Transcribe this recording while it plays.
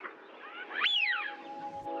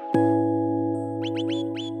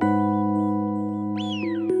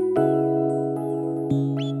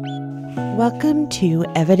Welcome to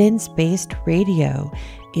Evidence-Based Radio.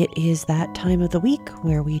 It is that time of the week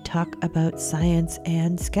where we talk about science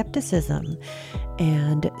and skepticism.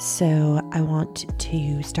 And so I want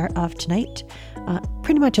to start off tonight,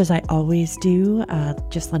 pretty much as I always do,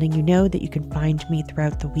 just letting you know that you can find me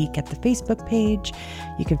throughout the week at the Facebook page.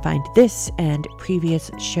 You can find this and previous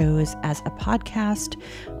shows as a podcast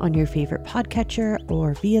on your favorite podcatcher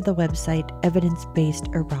or via the website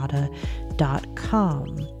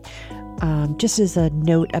evidencebasederrata.com. Just as a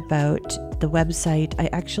note about the website, I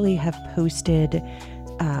actually have posted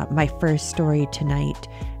my first story tonight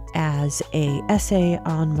as an essay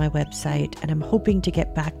on my website, and I'm hoping to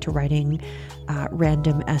get back to writing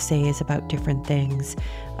random essays about different things.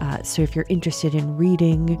 So if you're interested in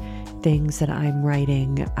reading things that I'm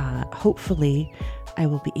writing, hopefully I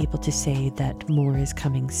will be able to say that more is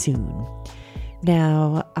coming soon.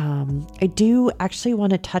 Now, I do actually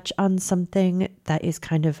want to touch on something that is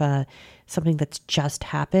kind of something that's just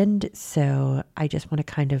happened. So I just want to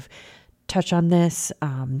kind of touch on this.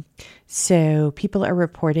 So people are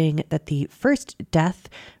reporting that the first death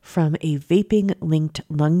from a vaping-linked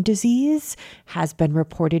lung disease has been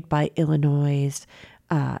reported by Illinois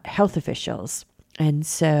health officials. And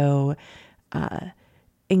so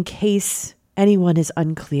in case anyone is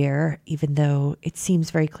unclear, even though it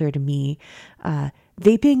seems very clear to me,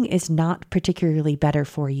 vaping is not particularly better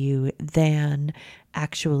for you than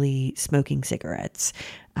actually smoking cigarettes.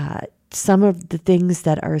 Some of the things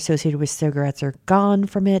that are associated with cigarettes are gone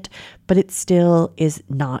from it, but it still is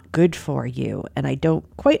not good for you. And I don't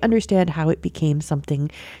quite understand how it became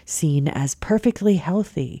something seen as perfectly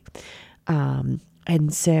healthy. And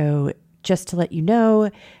so just to let you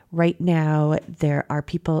know, right now there are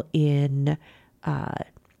people in a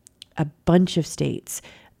bunch of states.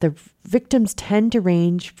 The victims tend to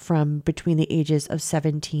range from between the ages of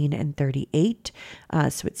 17 and 38.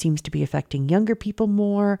 So it seems to be affecting younger people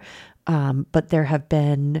more. But there have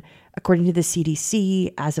been, according to the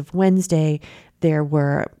CDC, as of Wednesday, there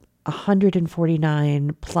were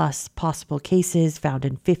 149 plus possible cases found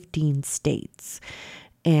in 15 states.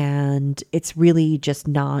 And it's really just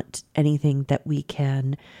not anything that we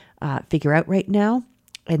can figure out right now.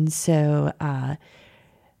 And so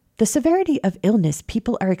the severity of illness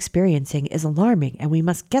people are experiencing is alarming, and we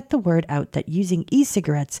must get the word out that using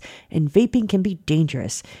e-cigarettes and vaping can be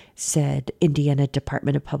dangerous, said Indiana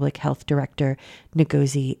Department of Public Health Director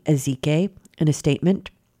Ngozi Ezike in a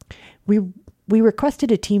statement. We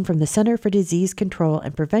requested a team from the Center for Disease Control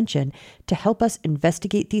and Prevention to help us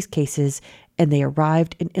investigate these cases, and they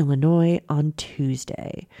arrived in Illinois on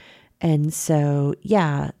Tuesday. And so,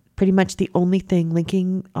 yeah, pretty much the only thing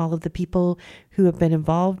linking all of the people who have been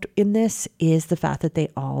involved in this is the fact that they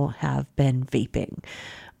all have been vaping.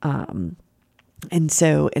 And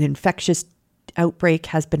so an infectious outbreak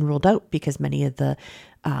has been ruled out because many of the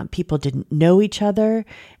people didn't know each other.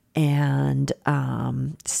 And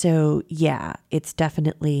so, yeah, it's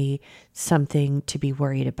definitely something to be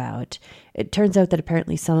worried about. It turns out that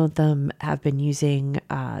apparently some of them have been using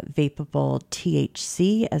vapable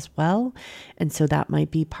THC as well. And so that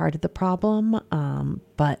might be part of the problem.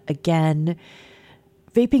 But again,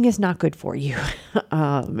 vaping is not good for you.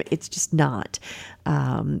 It's just not.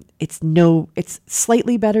 It's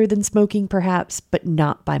slightly better than smoking perhaps, but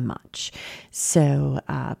not by much. So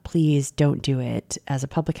please don't do it. As a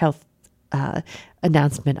public health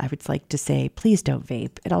announcement, I would like to say, please don't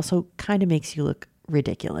vape. It also kind of makes you look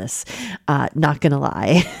ridiculous. Not gonna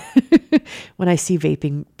lie. When I see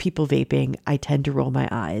people vaping, I tend to roll my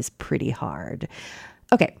eyes pretty hard.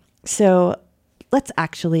 Okay, so let's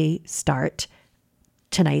actually start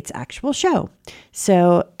tonight's actual show.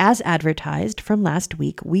 So as advertised from last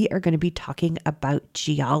week, we are going to be talking about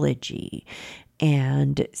geology.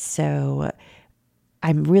 And so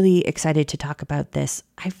I'm really excited to talk about this.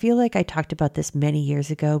 I feel like I talked about this many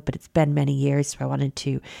years ago, but it's been many years. So I wanted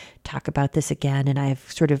to talk about this again. And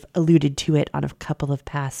I've sort of alluded to it on a couple of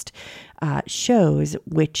past shows,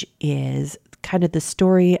 which is kind of the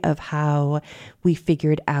story of how we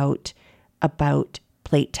figured out about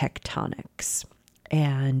plate tectonics.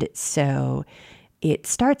 And so it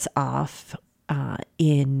starts off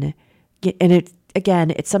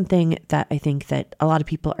it's something that I think that a lot of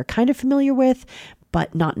people are kind of familiar with,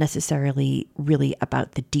 but not necessarily really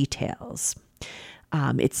about the details.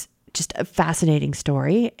 It's just a fascinating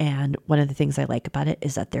story. And one of the things I like about it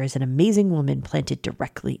is that there is an amazing woman planted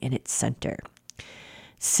directly in its center.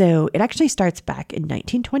 So it actually starts back in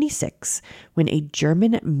 1926 when a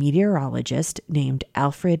German meteorologist named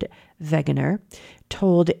Alfred Wegener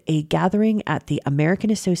told a gathering at the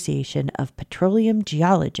American Association of Petroleum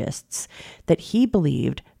Geologists that he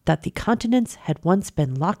believed that the continents had once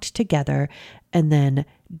been locked together and then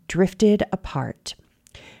drifted apart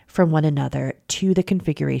from one another to the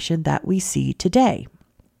configuration that we see today.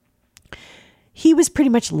 He was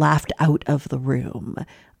pretty much laughed out of the room.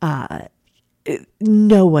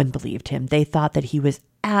 No one believed him. They thought that he was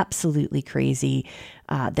absolutely crazy,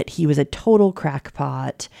 that he was a total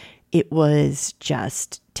crackpot. It was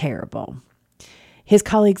just terrible. His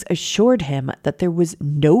colleagues assured him that there was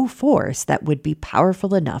no force that would be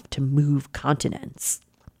powerful enough to move continents.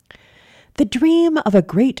 The dream of a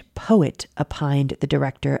great poet, opined the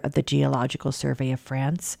director of the Geological Survey of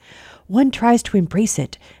France. One tries to embrace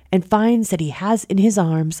it and finds that he has in his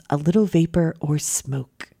arms a little vapor or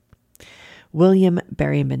smoke. William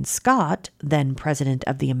Berryman Scott, then president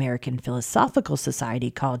of the American Philosophical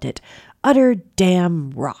Society, called it utter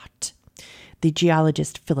damn rot. The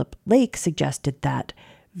geologist Philip Lake suggested that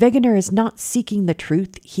Wegener is not seeking the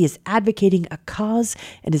truth, he is advocating a cause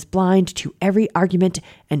and is blind to every argument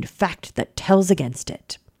and fact that tells against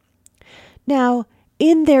it. Now,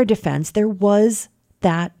 in their defense, there was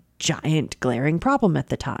that giant glaring problem at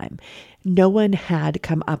the time. No one had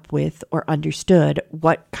come up with or understood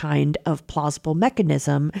what kind of plausible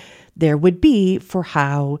mechanism there would be for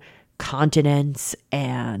how continents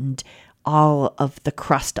and all of the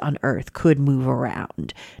crust on Earth could move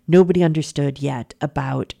around. Nobody understood yet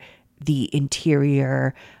about the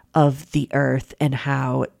interior of the Earth and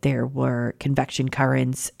how there were convection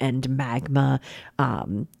currents and magma,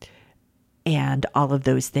 and all of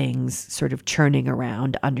those things sort of churning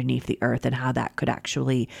around underneath the Earth and how that could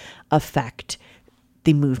actually affect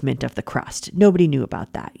the movement of the crust. Nobody knew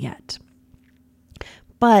about that yet.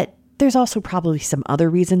 But there's also probably some other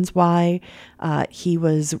reasons why he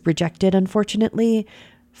was rejected, unfortunately.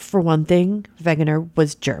 For one thing, Wegener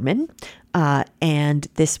was German, and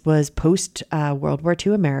this was post-World War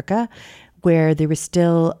II America, where there was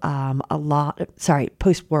still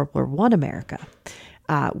post-World War I America,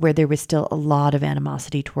 where there was still a lot of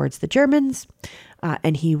animosity towards the Germans.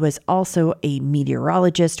 And he was also a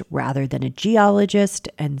meteorologist rather than a geologist.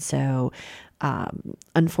 And so,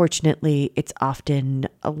 unfortunately, it's often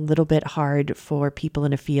a little bit hard for people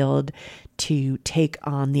in a field to take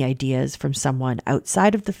on the ideas from someone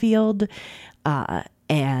outside of the field.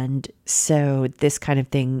 And so this kind of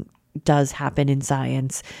thing does happen in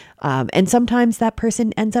science. And sometimes that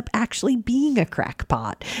person ends up actually being a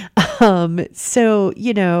crackpot. So,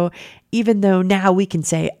 even though now we can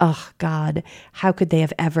say, oh God, how could they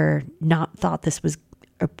have ever not thought this was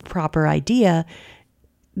a proper idea?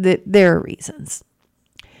 There are reasons.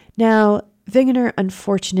 Now, Wegener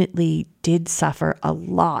unfortunately did suffer a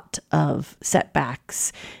lot of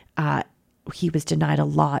setbacks. He was denied a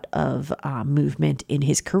lot of movement in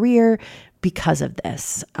his career because of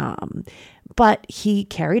this. But he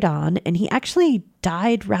carried on, and he actually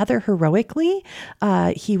died rather heroically.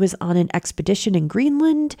 He was on an expedition in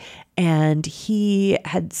Greenland, and he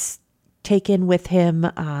had taken with him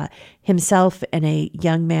himself and a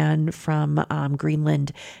young man from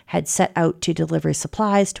Greenland had set out to deliver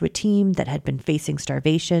supplies to a team that had been facing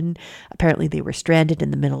starvation. Apparently they were stranded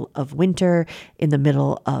in the middle of winter, in the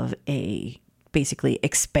middle of a basically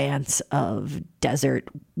expanse of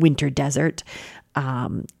winter desert.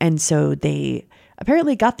 And so they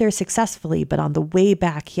apparently got there successfully, but on the way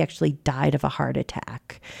back, he actually died of a heart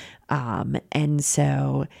attack. And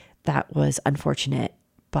so that was unfortunate,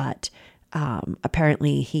 but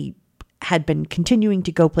apparently he had been continuing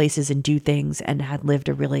to go places and do things and had lived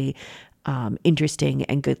a really interesting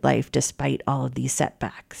and good life despite all of these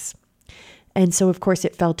setbacks. And so, of course,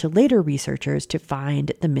 it fell to later researchers to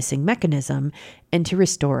find the missing mechanism and to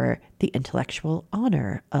restore the intellectual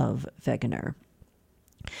honor of Wegener.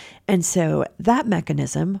 And so that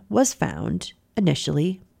mechanism was found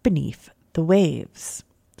initially beneath the waves.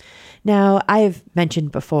 Now, I've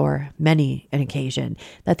mentioned before, many an occasion,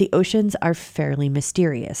 that the oceans are fairly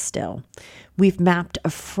mysterious still. We've mapped a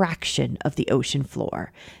fraction of the ocean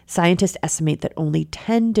floor. Scientists estimate that only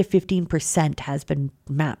 10 to 15% has been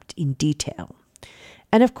mapped in detail.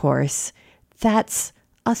 And of course, that's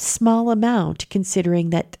a small amount considering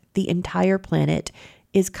that the entire planet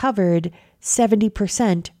is covered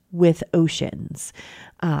 70% with oceans.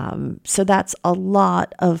 So that's a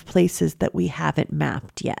lot of places that we haven't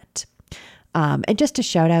mapped yet. And just a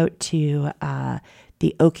shout out to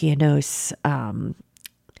the Okeanos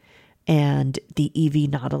and the EV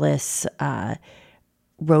Nautilus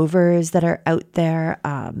rovers that are out there.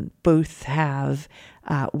 Both have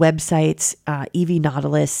websites. EV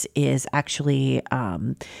Nautilus is actually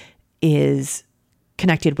is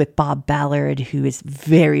connected with Bob Ballard, who is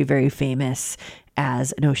very, very famous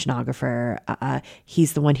as an oceanographer.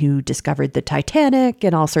 He's the one who discovered the Titanic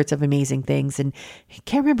and all sorts of amazing things. And I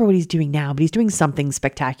can't remember what he's doing now, but he's doing something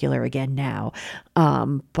spectacular again now.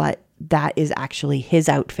 But that is actually his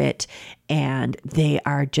outfit, and they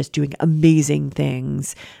are just doing amazing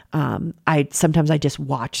things. Sometimes I just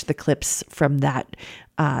watch the clips from that,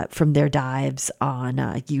 from their dives on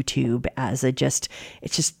YouTube as it's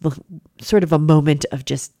just sort of a moment of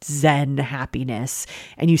just Zen happiness.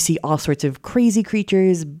 And you see all sorts of crazy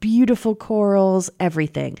creatures, beautiful corals,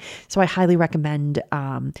 everything. So I highly recommend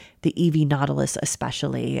the EV Nautilus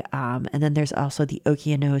especially. And then there's also the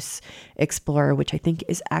Okeanos Explorer, which I think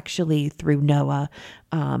is actually through NOAA.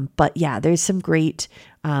 But yeah, there's some great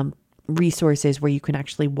resources where you can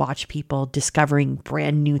actually watch people discovering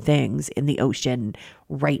brand new things in the ocean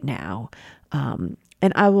right now. And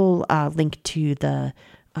I will link to the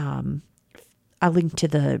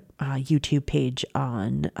YouTube page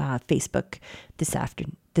on Facebook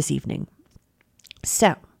this evening.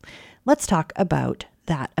 So let's talk about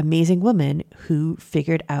that amazing woman who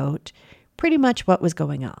figured out pretty much what was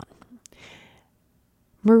going on.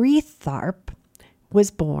 Marie Tharp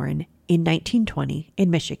was born in 1920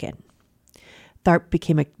 in Michigan. Tharp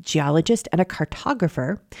became a geologist and a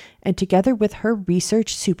cartographer, and together with her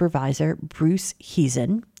research supervisor, Bruce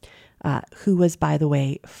Heezen, who was, by the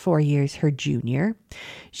way, 4 years her junior,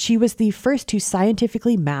 she was the first to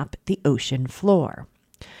scientifically map the ocean floor,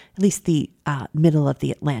 at least the middle of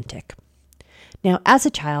the Atlantic. Now, as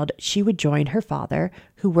a child, she would join her father,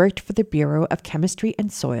 who worked for the Bureau of Chemistry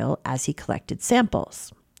and Soil as he collected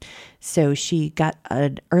samples. So she got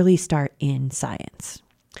an early start in science.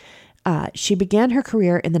 She began her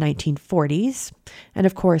career in the 1940s, and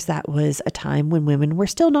of course that was a time when women were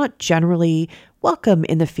still not generally welcome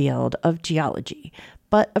in the field of geology.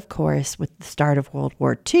 But of course, with the start of World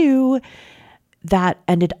War II, that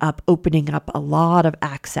ended up opening up a lot of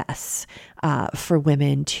access for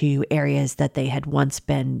women to areas that they had once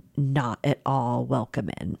been not at all welcome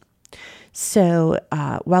in. So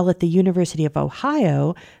while at the University of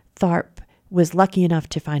Ohio, Tharp was lucky enough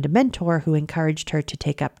to find a mentor who encouraged her to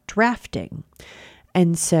take up drafting.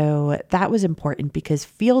 And so that was important because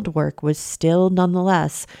field work was still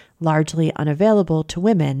nonetheless largely unavailable to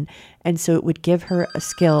women, and so it would give her a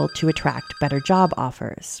skill to attract better job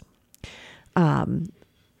offers.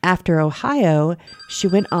 After Ohio, she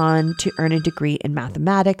went on to earn a degree in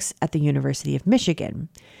mathematics at the University of Michigan.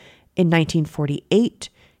 In 1948,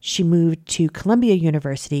 she moved to Columbia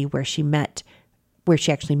University where she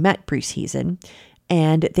actually met Bruce Heezen,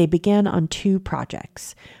 and they began on two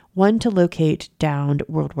projects, one to locate downed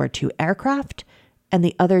World War II aircraft, and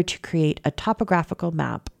the other to create a topographical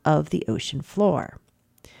map of the ocean floor.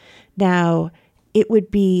 Now, it would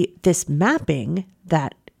be this mapping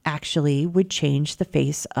that actually would change the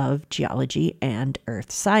face of geology and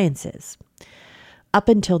earth sciences. Up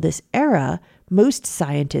until this era, most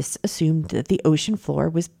scientists assumed that the ocean floor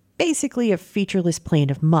was basically a featureless plain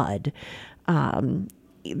of mud.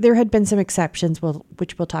 There had been some exceptions,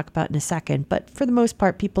 which we'll talk about in a second, but for the most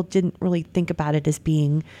part, people didn't really think about it as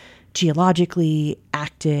being geologically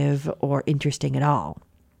active or interesting at all.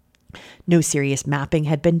 No serious mapping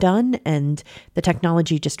had been done, and the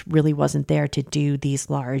technology just really wasn't there to do these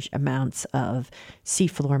large amounts of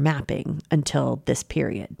seafloor mapping until this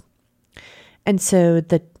period. And so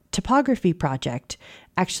the topography project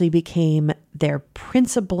actually became their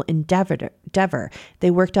principal endeavor.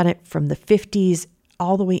 They worked on it from the 50s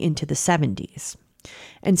all the way into the 70s.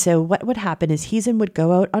 And so what would happen is Heezen would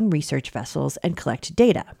go out on research vessels and collect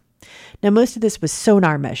data. Now, most of this was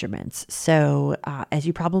sonar measurements. So as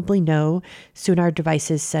you probably know, sonar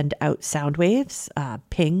devices send out sound waves,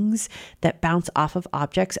 pings, that bounce off of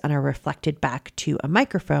objects and are reflected back to a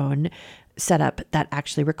microphone setup that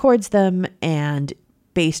actually records them, and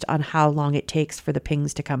based on how long it takes for the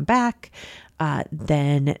pings to come back,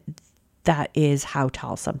 then that is how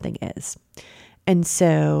tall something is. And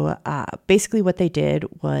so basically what they did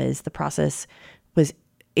was the process was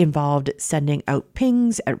involved sending out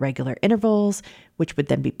pings at regular intervals, which would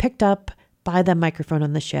then be picked up by the microphone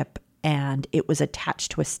on the ship, and it was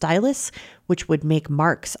attached to a stylus, which would make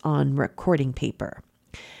marks on recording paper.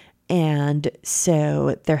 And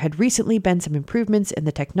so there had recently been some improvements in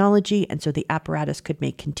the technology, and so the apparatus could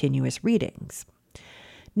make continuous readings.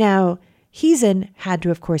 Now, Heezen had to,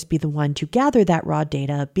 of course, be the one to gather that raw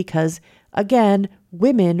data because Again,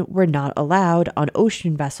 women were not allowed on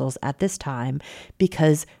ocean vessels at this time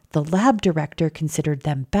because the lab director considered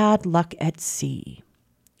them bad luck at sea.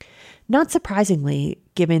 Not surprisingly,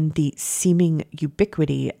 given the seeming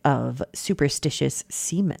ubiquity of superstitious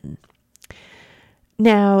seamen.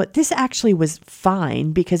 Now, this actually was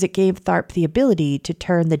fine because it gave Tharp the ability to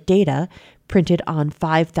turn the data printed on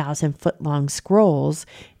 5,000-foot-long scrolls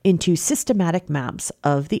into systematic maps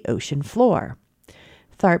of the ocean floor.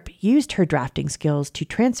 Tharp used her drafting skills to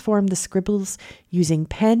transform the scribbles using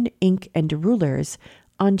pen, ink, and rulers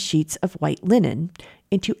on sheets of white linen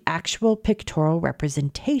into actual pictorial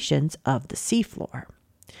representations of the seafloor.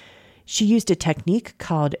 She used a technique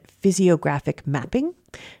called physiographic mapping,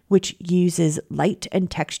 which uses light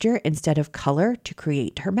and texture instead of color to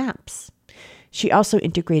create her maps. She also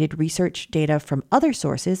integrated research data from other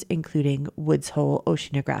sources, including Woods Hole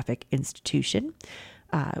Oceanographic Institution,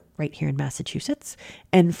 right here in Massachusetts,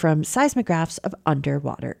 and from seismographs of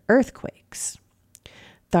underwater earthquakes.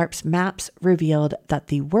 Tharp's maps revealed that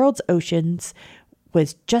the world's oceans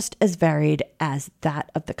was just as varied as that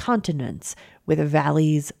of the continents, with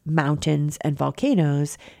valleys, mountains, and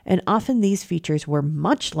volcanoes, and often these features were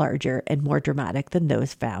much larger and more dramatic than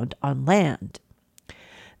those found on land.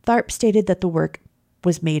 Tharp stated that the work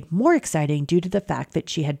was made more exciting due to the fact that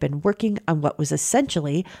she had been working on what was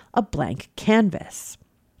essentially a blank canvas.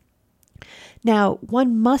 Now,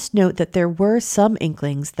 one must note that there were some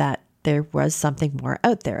inklings that there was something more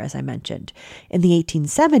out there, as I mentioned. In the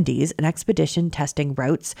 1870s, an expedition testing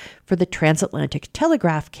routes for the transatlantic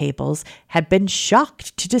telegraph cables had been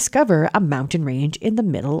shocked to discover a mountain range in the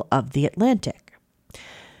middle of the Atlantic.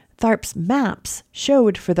 Tharp's maps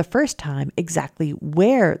showed for the first time exactly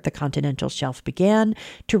where the continental shelf began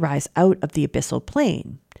to rise out of the abyssal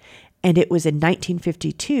plain. And it was in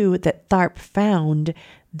 1952 that Tharp found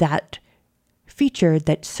that feature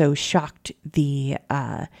that so shocked the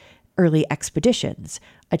early expeditions,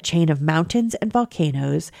 a chain of mountains and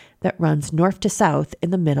volcanoes that runs north to south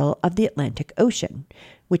in the middle of the Atlantic Ocean,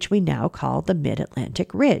 which we now call the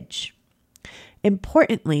Mid-Atlantic Ridge.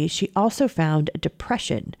 Importantly, she also found a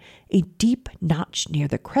depression, a deep notch near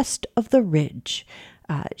the crest of the ridge,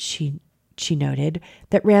 she noted,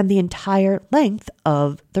 that ran the entire length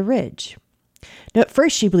of the ridge. Now, at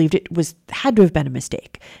first, she believed it had to have been a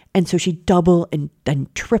mistake, and so she double and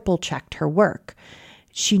triple checked her work.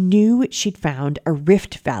 She knew she'd found a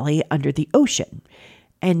rift valley under the ocean,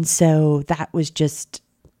 and so that was just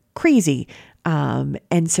crazy.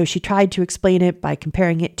 And so she tried to explain it by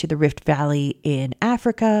comparing it to the Rift Valley in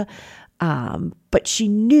Africa, but she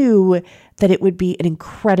knew that it would be an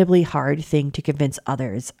incredibly hard thing to convince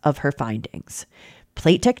others of her findings.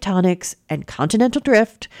 Plate tectonics and continental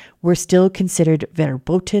drift were still considered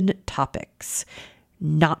verboten topics,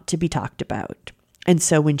 not to be talked about. And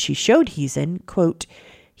so when she showed Heezen, quote,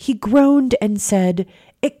 "He groaned and said,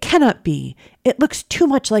 'It cannot be. It looks too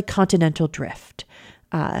much like continental drift.'"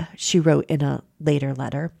 She wrote in a later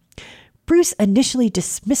letter. "Bruce initially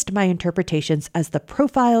dismissed my interpretations as the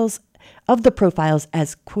profiles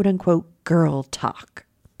as quote unquote girl talk."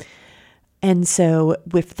 And so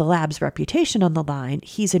with the lab's reputation on the line,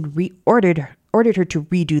 Heezen ordered her to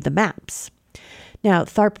redo the maps. Now,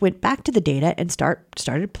 Tharp went back to the data and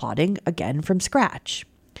started plotting again from scratch.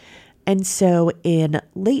 And so in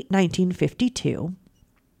late 1952,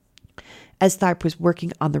 as Tharp was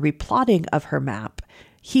working on the replotting of her map,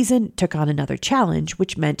 Heezen took on another challenge,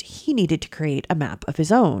 which meant he needed to create a map of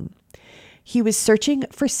his own. He was searching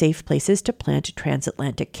for safe places to plant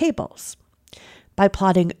transatlantic cables. By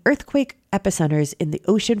plotting earthquake epicenters in the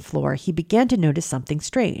ocean floor, he began to notice something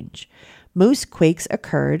strange. Most quakes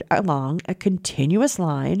occurred along a continuous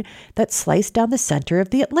line that sliced down the center of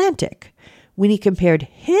the Atlantic. When he compared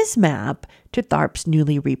his map to Tharp's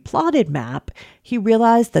newly replotted map, he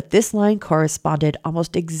realized that this line corresponded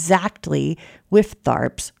almost exactly with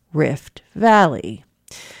Tharp's Rift Valley.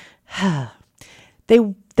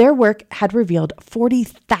 Their work had revealed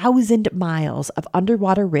 40,000 miles of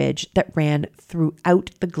underwater ridge that ran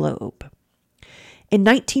throughout the globe. In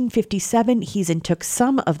 1957, Heezen took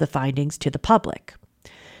some of the findings to the public.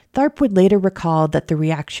 Tharp would later recall that the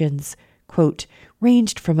reactions, quote,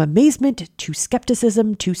 "ranged from amazement to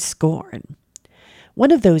skepticism to scorn."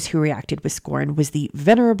 One of those who reacted with scorn was the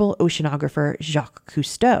venerable oceanographer Jacques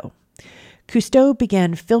Cousteau. Cousteau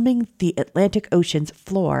began filming the Atlantic Ocean's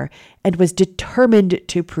floor and was determined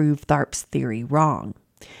to prove Tharp's theory wrong.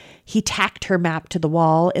 He tacked her map to the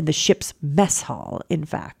wall in the ship's mess hall, in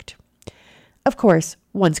fact. Of course,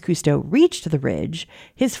 once Cousteau reached the ridge,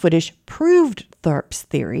 his footage proved Tharp's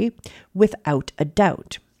theory without a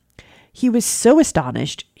doubt. He was so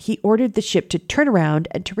astonished, he ordered the ship to turn around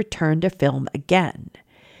and to return to film again.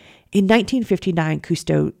 In 1959,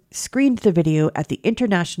 Cousteau screened the video at the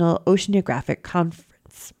International Oceanographic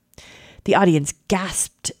Conference. The audience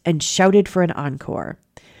gasped and shouted for an encore,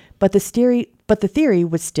 but the theory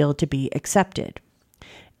was still to be accepted.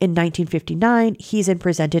 In 1959, Heezen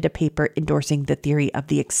presented a paper endorsing the theory of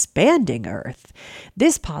the expanding Earth.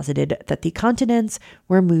 This posited that the continents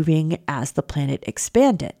were moving as the planet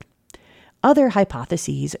expanded. Other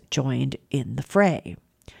hypotheses joined in the fray.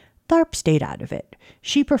 Tharp stayed out of it.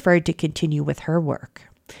 She preferred to continue with her work.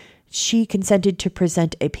 She consented to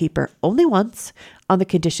present a paper only once on the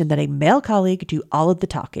condition that a male colleague do all of the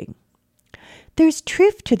talking. There's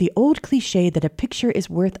truth to the old cliche that a picture is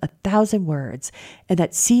worth 1,000 words and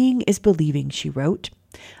that seeing is believing, she wrote.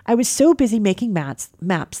 I was so busy making maps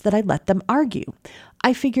that I let them argue.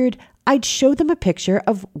 I figured I'd show them a picture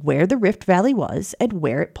of where the Rift Valley was and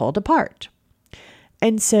where it pulled apart.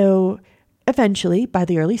 And so eventually, by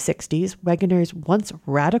the early 60s, Wegener's once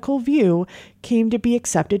radical view came to be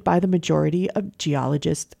accepted by the majority of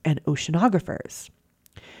geologists and oceanographers.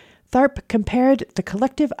 Tharp compared the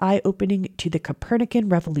collective eye-opening to the Copernican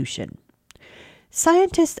revolution.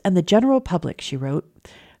 Scientists and the general public, she wrote,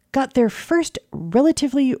 got their first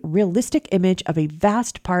relatively realistic image of a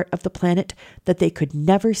vast part of the planet that they could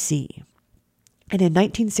never see. And in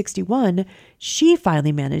 1961, she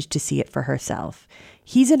finally managed to see it for herself.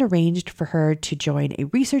 Heezen arranged for her to join a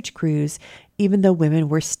research cruise, even though women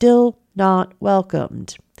were still not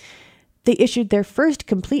welcomed. They issued their first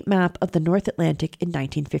complete map of the North Atlantic in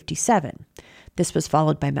 1957. This was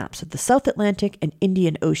followed by maps of the South Atlantic and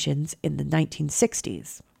Indian Oceans in the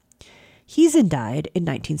 1960s. Heezen died in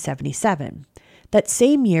 1977. That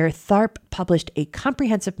same year, Tharp published a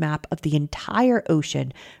comprehensive map of the entire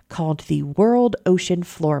ocean called the World Ocean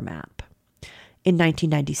Floor Map. In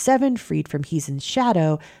 1997, freed from Heezen's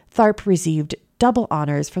shadow, Tharp received double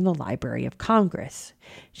honors from the Library of Congress.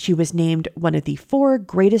 She was named one of the 4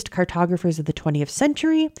 greatest cartographers of the 20th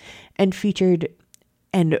century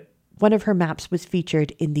and one of her maps was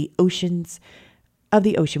featured in the Oceans of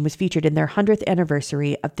the Ocean was featured in their 100th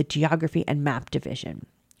anniversary of the Geography and Map Division.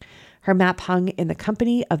 Her map hung in the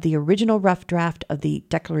company of the original rough draft of the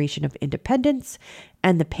Declaration of Independence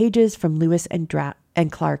and the pages from Lewis and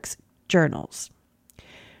Clark's journals.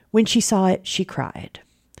 When she saw it, she cried.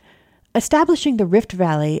 Establishing the Rift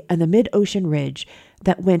Valley and the mid-ocean ridge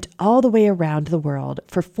that went all the way around the world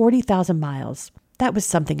for 40,000 miles, that was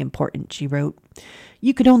something important, she wrote.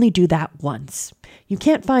 You could only do that once. You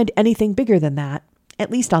can't find anything bigger than that,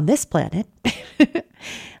 at least on this planet.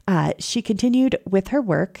 She continued with her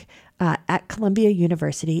work at Columbia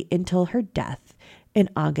University until her death in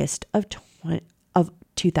August of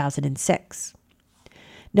 2006.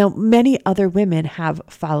 Now, many other women have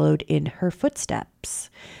followed in her footsteps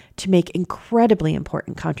to make incredibly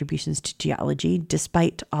important contributions to geology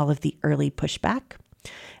despite all of the early pushback.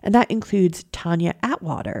 And that includes Tanya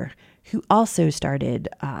Atwater, who also started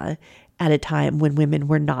at a time when women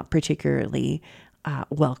were not particularly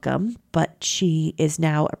welcome, but she is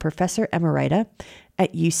now a professor emerita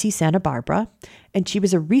at UC Santa Barbara, and she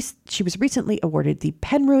was recently awarded the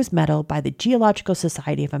Penrose Medal by the Geological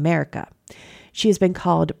Society of America. She has been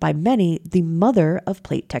called by many the mother of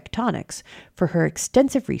plate tectonics for her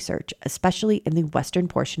extensive research, especially in the western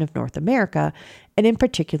portion of North America, and in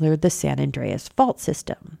particular the San Andreas Fault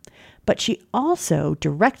System. But she also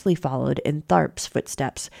directly followed in Tharp's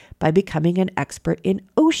footsteps by becoming an expert in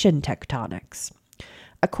ocean tectonics.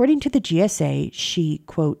 According to the GSA, she,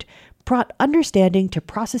 quote, brought understanding to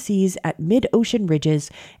processes at mid-ocean ridges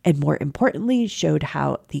and, more importantly, showed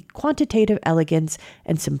how the quantitative elegance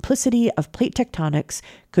and simplicity of plate tectonics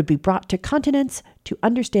could be brought to continents to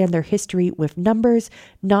understand their history with numbers,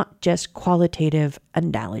 not just qualitative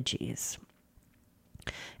analogies.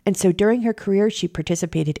 And so during her career, she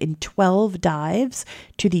participated in 12 dives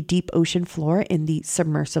to the deep ocean floor in the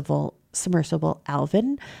submersible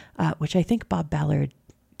Alvin, which I think Bob Ballard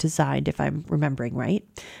designed, if I'm remembering right.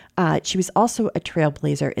 She was also a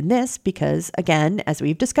trailblazer in this because, again, as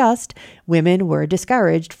we've discussed, women were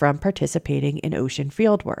discouraged from participating in ocean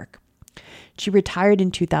fieldwork. She retired in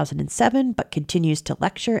 2007, but continues to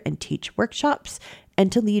lecture and teach workshops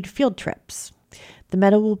and to lead field trips. The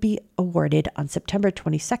medal will be awarded on September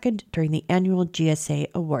 22nd during the annual GSA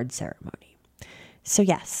award ceremony. So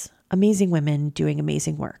yes, amazing women doing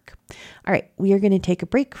amazing work. All right, we are going to take a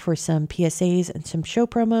break for some PSAs and some show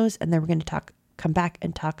promos, and then we're going to come back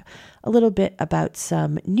and talk a little bit about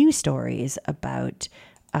some news stories about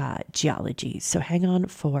geology. So hang on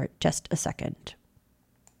for just a second.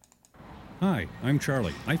 Hi, I'm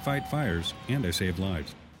Charlie. I fight fires and I save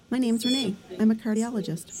lives. My name's Renee. I'm a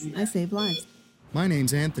cardiologist. I save lives. My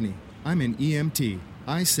name's Anthony. I'm an EMT.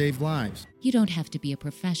 I save lives. You don't have to be a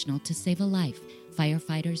professional to save a life.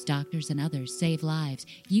 Firefighters, doctors, and others save lives.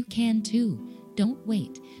 You can too. Don't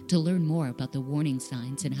wait. To learn more about the warning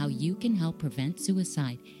signs and how you can help prevent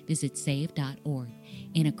suicide, visit save.org.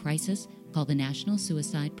 In a crisis, call the National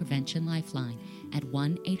Suicide Prevention Lifeline at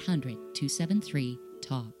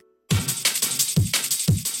 1-800-273-TALK.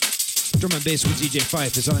 Drum and Bass with DJ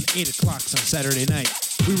Fife is on 8 o'clock on Saturday night.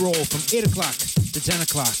 We roll from 8 o'clock to 10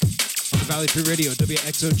 o'clock on the Valley Free Radio,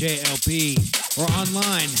 WXOJ-LP, or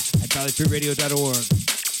online at valleyfreeradio.org.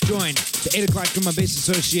 Join the 8 o'clock Drum and Bass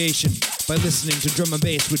Association by listening to Drum and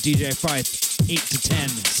Bass with DJ Fife, 8 to 10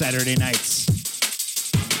 Saturday nights.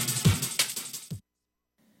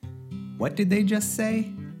 What did they just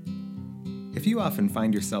say? If you often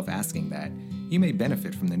find yourself asking that, you may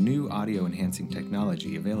benefit from the new audio-enhancing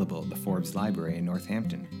technology available at the Forbes Library in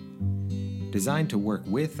Northampton. Designed to work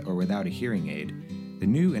with or without a hearing aid, the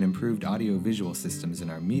new and improved audio-visual systems in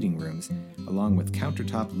our meeting rooms, along with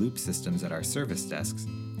countertop loop systems at our service desks,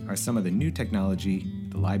 are some of the new technology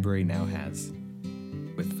the library now has.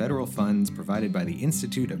 With federal funds provided by the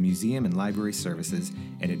Institute of Museum and Library Services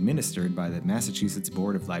and administered by the Massachusetts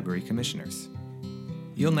Board of Library Commissioners.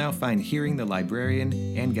 You'll now find hearing the librarian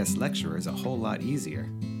and guest lecturers a whole lot easier.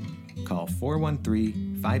 Call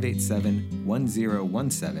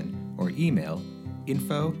 413-587-1017 or email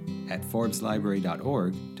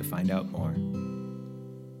info@forbeslibrary.org to find out more.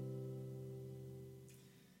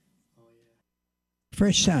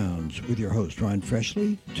 Fresh Sounds with your host, Ron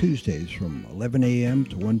Freshley, Tuesdays from 11 a.m.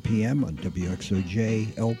 to 1 p.m. on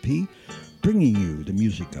WXOJ-LP, bringing you the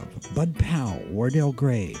music of Bud Powell, Wardell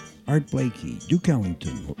Gray, Art Blakey, Duke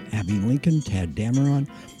Ellington, Abby Lincoln, Tad Dameron,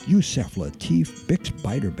 Yusef Lateef, Bix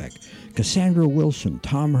Beiderbecke, Cassandra Wilson,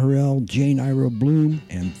 Tom Harrell, Jane Ira Bloom,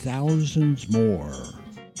 and thousands more.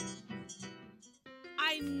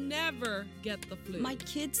 I never get the flu. My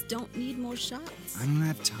kids don't need more shots. I don't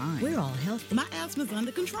have time. We're all healthy. My asthma's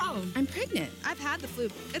under control. I'm pregnant. I've had the flu.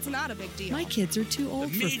 It's not a big deal. My kids are too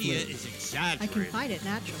old for flu. The media is exaggerating. I can fight it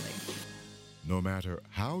naturally. No matter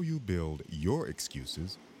how you build your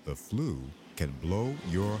excuses, the flu can blow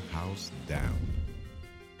your house down.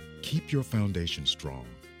 Keep your foundation strong.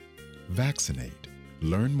 Vaccinate.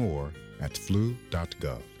 Learn more at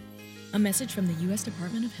flu.gov. A message from the U.S.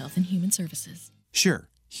 Department of Health and Human Services. Sure,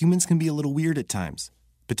 humans can be a little weird at times,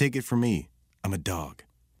 but take it from me, I'm a dog.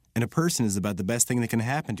 And a person is about the best thing that can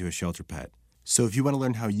happen to a shelter pet. So if you want to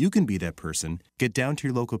learn how you can be that person, get down to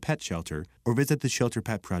your local pet shelter or visit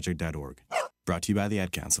theshelterpetproject.org. Brought to you by the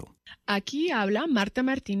Ad Council. Aquí habla Marta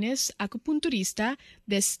Martínez, acupunturista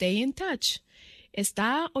de Stay in Touch.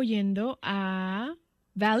 Está oyendo a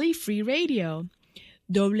Valley Free Radio,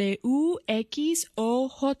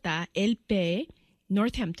 WXOJLP,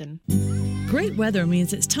 Northampton. Great weather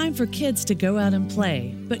means it's time for kids to go out and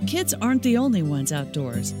play, but kids aren't the only ones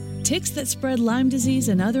outdoors. Ticks that spread Lyme disease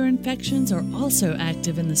and other infections are also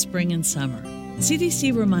active in the spring and summer.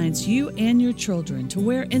 CDC reminds you and your children to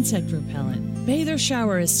wear insect repellent, bathe or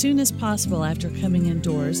shower as soon as possible after coming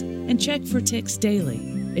indoors, and check for ticks daily.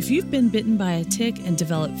 If you've been bitten by a tick and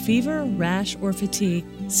developed fever, rash, or fatigue,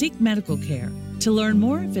 seek medical care. To learn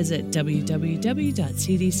more, visit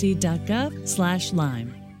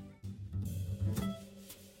www.cdc.gov/Lyme.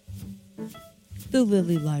 The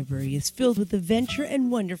Lilly Library is filled with adventure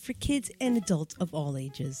and wonder for kids and adults of all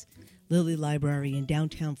ages. Lilly Library in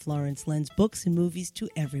downtown Florence lends books and movies to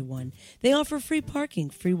everyone. They offer free parking,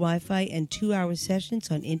 free Wi-Fi, and 2-hour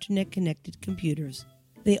sessions on internet-connected computers.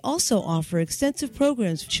 They also offer extensive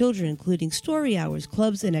programs for children, including story hours,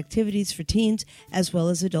 clubs, and activities for teens, as well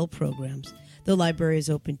as adult programs. The library is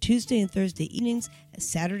open Tuesday and Thursday evenings,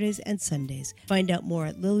 Saturdays and Sundays. Find out more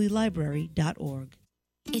at lilylibrary.org.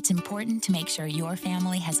 It's important to make sure your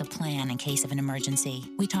family has a plan in case of an emergency.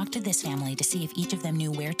 We talked to this family to see if each of them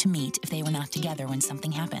knew where to meet if they were not together when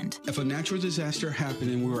something happened. If a natural disaster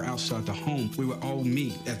happened and we were outside the home, we would all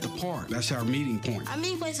meet at the park. That's our meeting point. I'm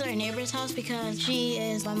meeting place at our neighbor's house because she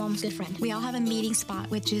is my mom's good friend. We all have a meeting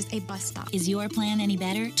spot, which is a bus stop. Is your plan any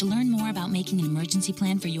better? To learn more about making an emergency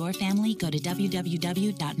plan for your family, go to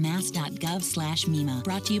www.mass.gov/MEMA.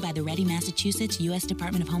 Brought to you by the Ready Massachusetts, U.S.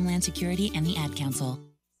 Department of Homeland Security, and the Ad Council.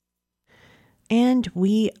 And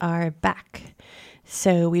we are back.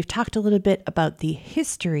 So we've talked a little bit about the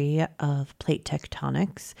history of plate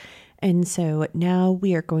tectonics. And so now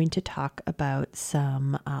we are going to talk about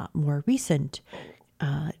some more recent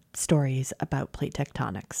stories about plate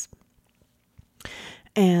tectonics.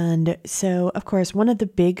 And so, of course, one of the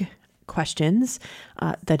big questions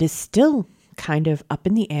that is still kind of up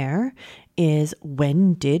in the air is,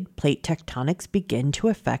 when did plate tectonics begin to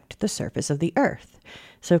affect the surface of the Earth?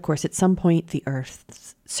 So, of course, at some point, the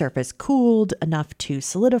Earth's surface cooled enough to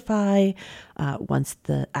solidify once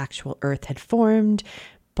the actual Earth had formed,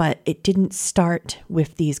 but it didn't start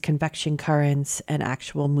with these convection currents and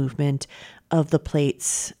actual movement of the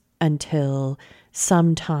plates until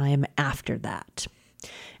some time after that.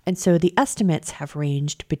 And so the estimates have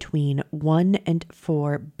ranged between 1 and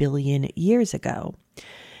 4 billion years ago.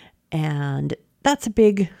 And that's a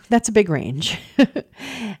big range.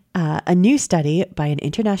 A new study by an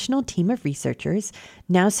international team of researchers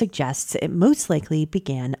now suggests it most likely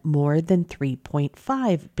began more than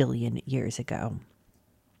 3.5 billion years ago.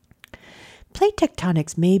 Plate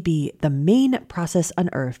tectonics may be the main process on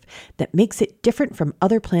Earth that makes it different from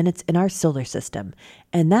other planets in our solar system,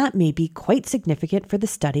 and that may be quite significant for the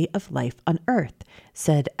study of life on Earth,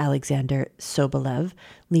 said Alexander Sobolev,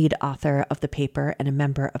 lead author of the paper and a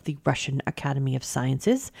member of the Russian Academy of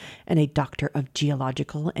Sciences, and a doctor of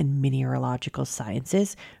geological and mineralogical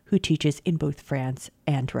sciences who teaches in both France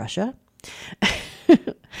and Russia.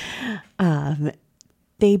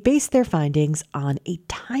 They based their findings on a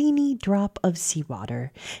tiny drop of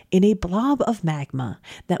seawater in a blob of magma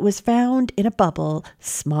that was found in a bubble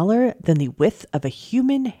smaller than the width of a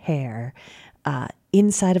human hair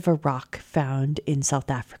inside of a rock found in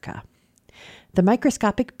South Africa. The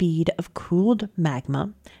microscopic bead of cooled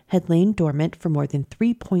magma had lain dormant for more than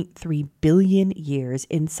 3.3 billion years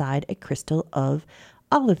inside a crystal of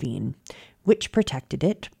olivine, which protected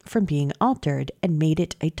it from being altered and made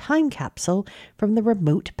it a time capsule from the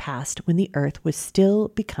remote past when the Earth was still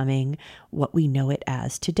becoming what we know it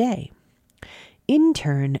as today. In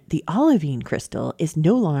turn, the olivine crystal is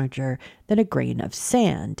no larger than a grain of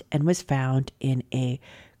sand and was found in a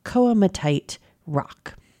coamatite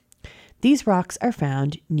rock. These rocks are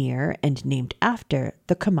found near and named after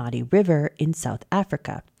the Komati River in South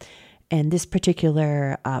Africa. And this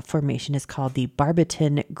particular formation is called the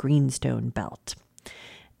Barberton Greenstone Belt.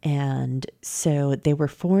 And so they were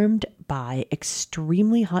formed by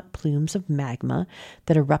extremely hot plumes of magma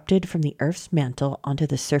that erupted from the Earth's mantle onto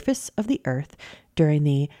the surface of the Earth during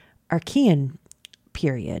the Archean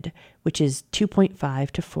period, which is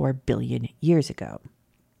 2.5 to 4 billion years ago.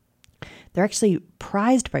 They're actually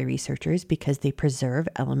prized by researchers because they preserve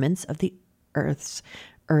elements of the Earth's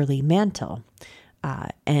early mantle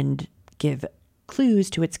and give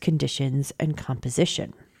clues to its conditions and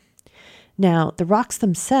composition. Now, the rocks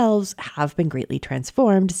themselves have been greatly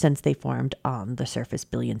transformed since they formed on the surface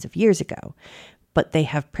billions of years ago, but they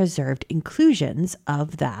have preserved inclusions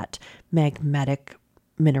of that magmatic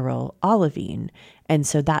mineral olivine, and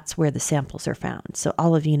so that's where the samples are found. So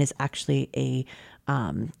olivine is actually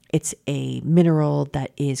it's a mineral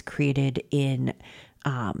that is created in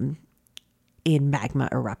magma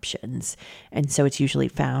eruptions, and so it's usually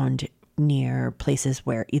found near places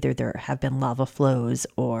where either there have been lava flows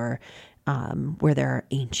or where there are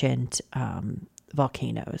ancient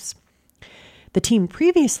volcanoes. The team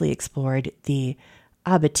previously explored the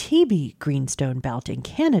Abitibi Greenstone Belt in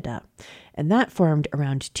Canada, and that formed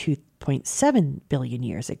around 2.7 billion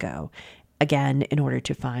years ago, again, in order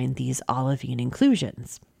to find these olivine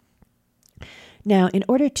inclusions. Now, in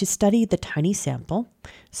order to study the tiny sample,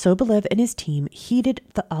 Sobolev and his team heated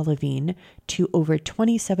the olivine to over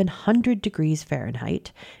 2,700 degrees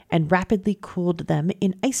Fahrenheit and rapidly cooled them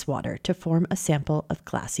in ice water to form a sample of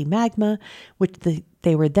glassy magma, which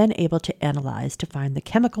they were then able to analyze to find the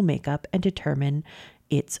chemical makeup and determine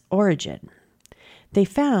its origin. They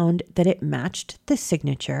found that it matched the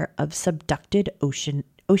signature of subducted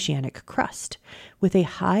oceanic crust, with a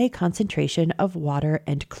high concentration of water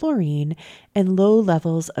and chlorine and low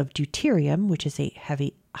levels of deuterium, which is a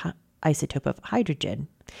heavy isotope of hydrogen.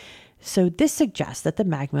 So this suggests that the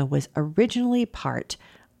magma was originally part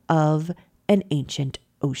of an ancient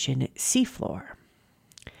ocean seafloor.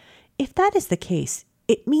 If that is the case,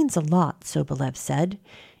 it means a lot, Sobolev said.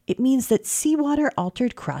 It means that seawater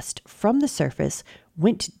altered crust from the surface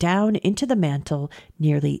went down into the mantle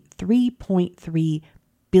nearly 3.3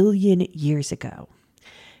 billion years ago.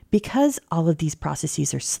 Because all of these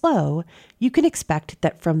processes are slow, you can expect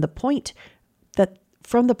that from the point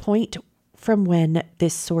from when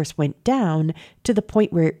this source went down to the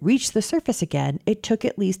point where it reached the surface again, it took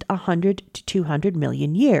at least 100 to 200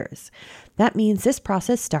 million years. That means this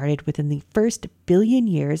process started within the first billion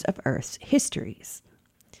years of Earth's history.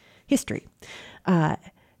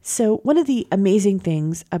 So one of the amazing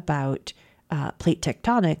things about plate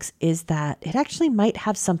tectonics is that it actually might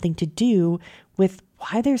have something to do with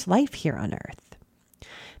why there's life here on Earth.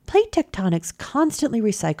 Plate tectonics constantly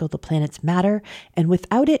recycle the planet's matter, and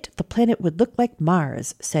without it, the planet would look like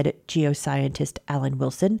Mars, said geoscientist Alan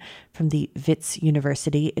Wilson from the Wits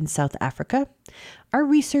University in South Africa. Our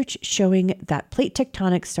research showing that plate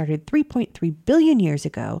tectonics started 3.3 billion years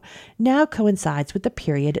ago now coincides with the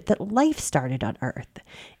period that life started on Earth.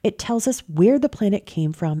 It tells us where the planet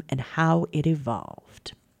came from and how it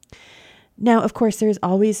evolved. Now, of course, there's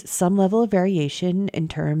always some level of variation in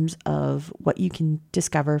terms of what you can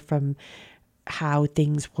discover from how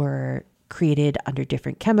things were created under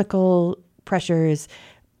different chemical pressures,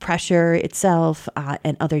 pressure itself,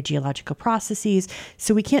 and other geological processes.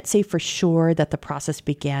 So we can't say for sure that the process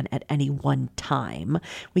began at any one time.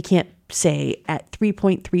 We can't say at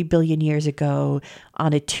 3.3 billion years ago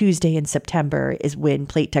on a Tuesday in September is when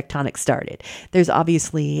plate tectonics started. There's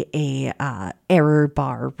obviously a error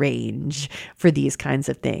bar range for these kinds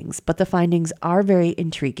of things, but the findings are very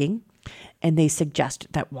intriguing. And they suggest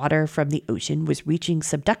that water from the ocean was reaching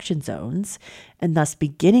subduction zones and thus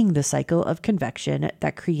beginning the cycle of convection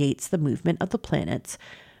that creates the movement of the planets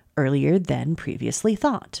earlier than previously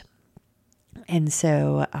thought. And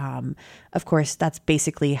so, of course, that's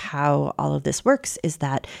basically how all of this works, is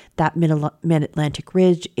that mid-Atlantic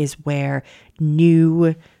ridge is where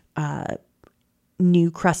new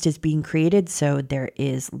crust is being created. So there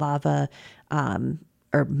is lava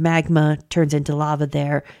or magma turns into lava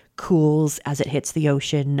there, cools as it hits the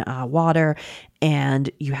ocean water, and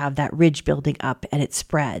you have that ridge building up and it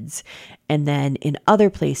spreads. And then in other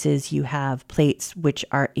places, you have plates which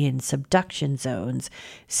are in subduction zones.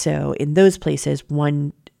 So in those places,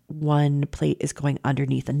 one plate is going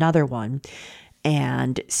underneath another one.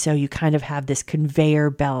 And so you kind of have this conveyor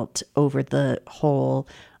belt over the whole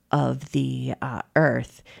of the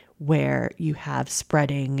Earth, where you have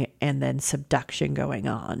spreading and then subduction going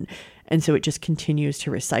on. And so it just continues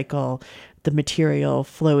to recycle. The material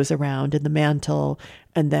flows around in the mantle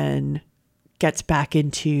and then gets back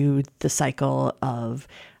into the cycle of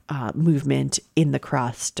movement in the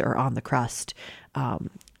crust or on the crust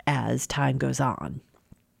as time goes on.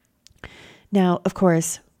 Now, of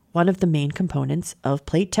course, one of the main components of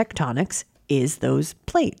plate tectonics is those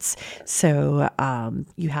plates. So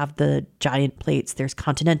you have the giant plates, there's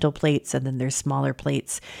continental plates, and then there's smaller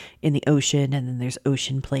plates in the ocean, and then there's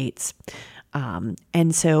ocean plates.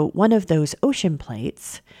 And so one of those ocean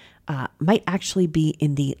plates might actually be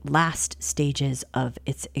in the last stages of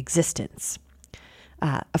its existence.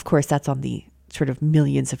 Of course, that's on the sort of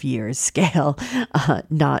millions of years scale,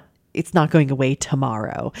 it's not going away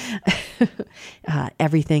tomorrow.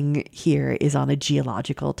 Everything here is on a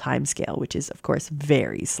geological timescale, which is, of course,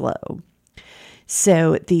 very slow.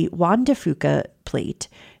 So the Juan de Fuca plate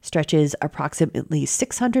stretches approximately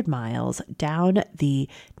 600 miles down the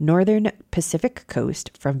northern Pacific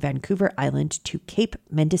coast from Vancouver Island to Cape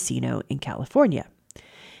Mendocino in California.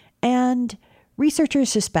 And researchers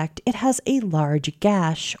suspect it has a large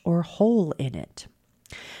gash or hole in it.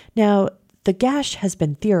 Now, the gash has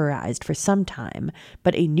been theorized for some time,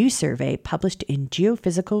 but a new survey published in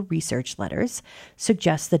Geophysical Research Letters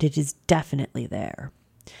suggests that it is definitely there.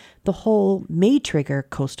 The hole may trigger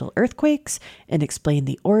coastal earthquakes and explain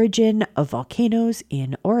the origin of volcanoes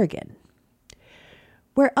in Oregon.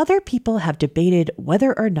 Where other people have debated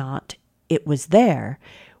whether or not it was there,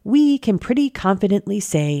 we can pretty confidently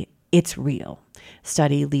say it's real.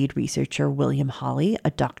 Study lead researcher William Hawley,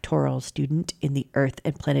 a doctoral student in the Earth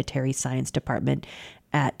and Planetary Science Department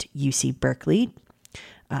at UC Berkeley,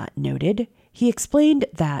 noted. He explained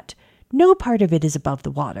that no part of it is above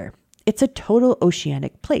the water. It's a total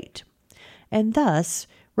oceanic plate, and thus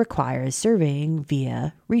requires surveying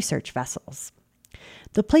via research vessels.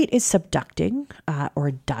 The plate is subducting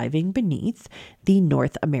or diving beneath the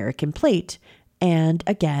North American plate, and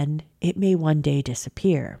again, it may one day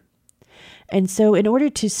disappear. And so in order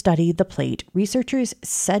to study the plate, researchers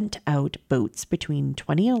sent out boats between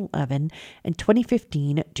 2011 and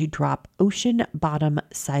 2015 to drop ocean bottom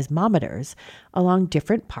seismometers along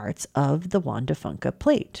different parts of the Juan de Fuca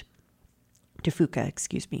plate.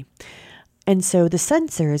 And so the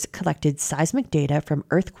sensors collected seismic data from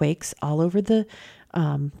earthquakes all over the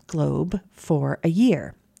globe for a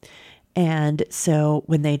year. And so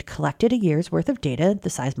when they'd collected a year's worth of data, the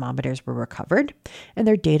seismometers were recovered and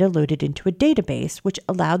their data loaded into a database, which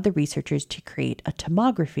allowed the researchers to create a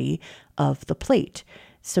tomography of the plate.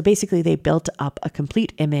 So basically they built up a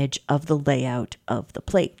complete image of the layout of the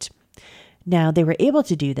plate. Now, they were able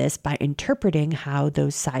to do this by interpreting how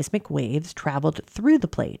those seismic waves traveled through the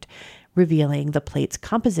plate, revealing the plate's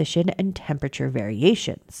composition and temperature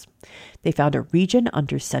variations. They found a region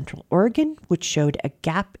under central Oregon which showed a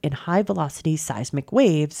gap in high-velocity seismic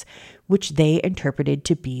waves, which they interpreted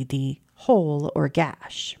to be the hole or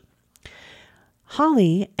gash.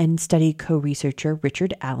 Hawley and study co-researcher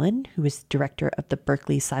Richard Allen, who is director of the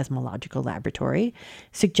Berkeley Seismological Laboratory,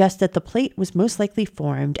 suggest that the plate was most likely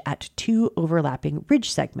formed at two overlapping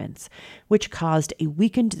ridge segments, which caused a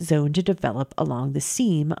weakened zone to develop along the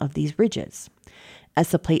seam of these ridges. As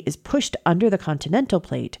the plate is pushed under the continental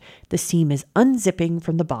plate, the seam is unzipping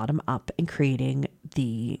from the bottom up and creating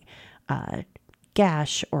the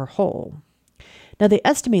gash or hole. Now, they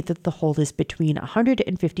estimate that the hole is between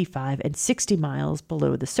 155 and 60 miles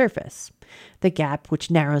below the surface. The gap,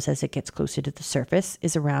 which narrows as it gets closer to the surface,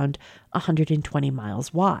 is around 120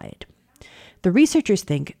 miles wide. The researchers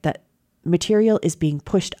think that material is being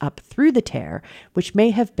pushed up through the tear, which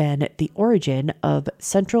may have been the origin of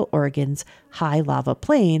Central Oregon's high lava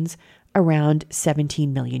plains around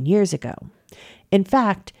 17 million years ago. In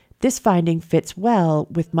fact, this finding fits well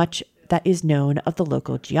with much that is known of the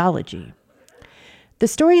local geology. The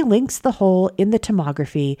story links the hole in the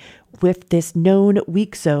tomography with this known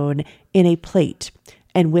weak zone in a plate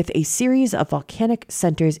and with a series of volcanic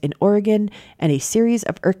centers in Oregon and a series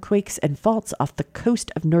of earthquakes and faults off the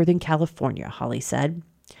coast of Northern California, Hawley said.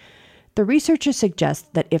 The researchers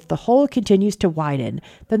suggest that if the hole continues to widen,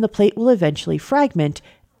 then the plate will eventually fragment,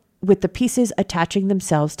 with the pieces attaching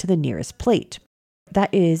themselves to the nearest plate.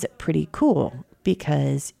 That is pretty cool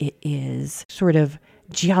because it is sort of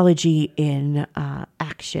geology in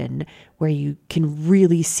action, where you can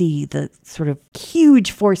really see the sort of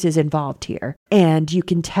huge forces involved here. And you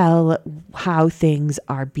can tell how things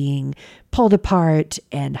are being pulled apart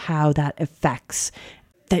and how that affects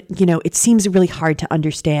that, it seems really hard to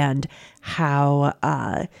understand how,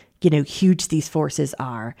 huge these forces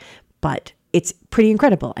are, but it's pretty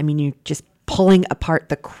incredible. I mean, you're just pulling apart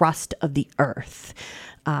the crust of the earth.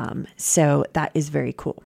 So that is very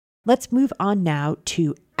cool. Let's move on now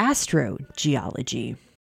to astrogeology.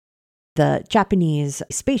 The Japanese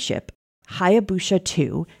spaceship Hayabusa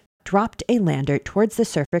 2 dropped a lander towards the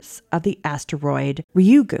surface of the asteroid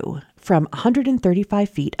Ryugu from 135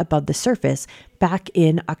 feet above the surface back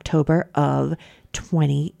in October of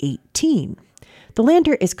 2018. The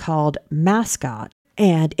lander is called Mascot,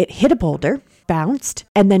 and it hit a boulder, bounced,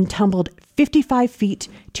 and then tumbled 55 feet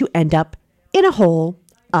to end up in a hole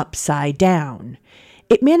upside down.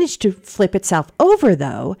 It managed to flip itself over,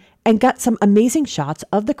 though, and got some amazing shots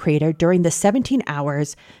of the crater during the 17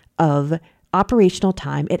 hours of operational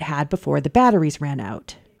time it had before the batteries ran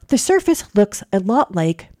out. The surface looks a lot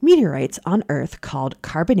like meteorites on Earth called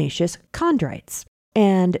carbonaceous chondrites.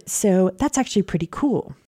 And so that's actually pretty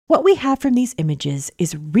cool. What we have from these images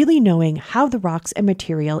is really knowing how the rocks and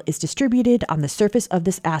material is distributed on the surface of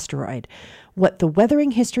this asteroid, what the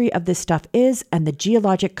weathering history of this stuff is, and the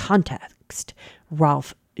geologic context.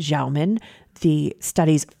 Rolf Schaumann, the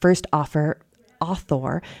study's first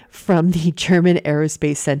author from the German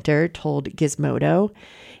Aerospace Center, told Gizmodo,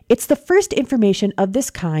 "It's the first information of this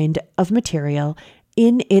kind of material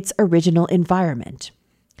in its original environment."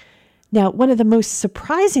 Now, one of the most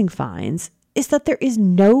surprising finds is that there is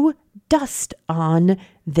no dust on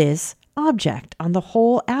this object, on the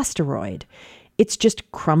whole asteroid. It's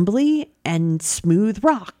just crumbly and smooth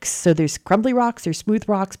rocks. So there's crumbly rocks, there's smooth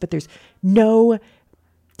rocks, but there's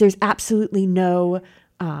absolutely no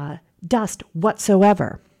dust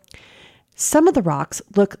whatsoever. Some of the rocks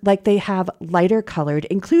look like they have lighter colored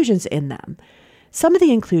inclusions in them. Some of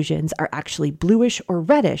the inclusions are actually bluish or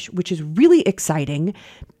reddish, which is really exciting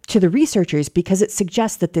to the researchers because it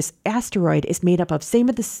suggests that this asteroid is made up of some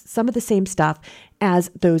of the same stuff as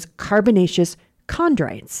those carbonaceous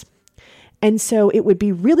chondrites. And so it would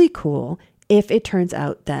be really cool if it turns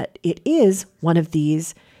out that it is one of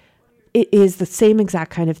these, it is the same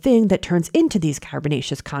exact kind of thing that turns into these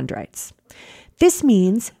carbonaceous chondrites. This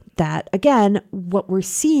means that, again, what we're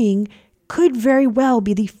seeing could very well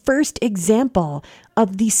be the first example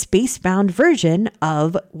of the space-bound version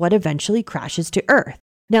of what eventually crashes to Earth.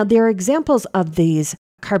 Now, there are examples of these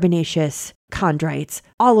carbonaceous chondrites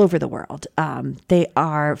all over the world.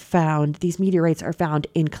 These meteorites are found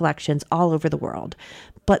in collections all over the world,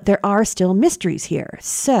 but there are still mysteries here.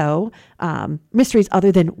 So, mysteries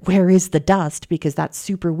other than where is the dust, because that's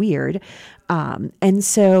super weird. And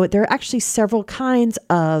so there are actually several kinds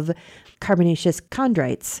of carbonaceous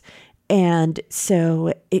chondrites. And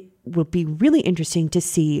so it will be really interesting to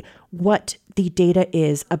see what the data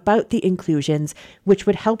is about the inclusions, which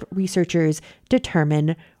would help researchers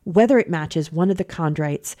determine whether it matches one of the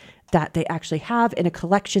chondrites that they actually have in a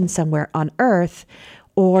collection somewhere on Earth,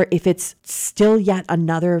 or if it's still yet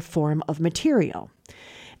another form of material.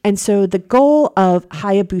 And so the goal of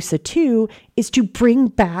Hayabusa 2 is to bring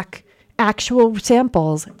back actual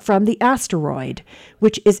samples from the asteroid,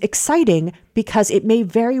 which is exciting because it may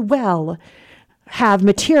very well have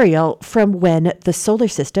material from when the solar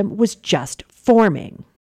system was just forming.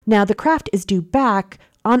 Now, the craft is due back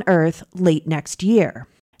on Earth late next year.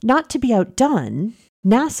 Not to be outdone,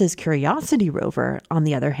 NASA's Curiosity rover, on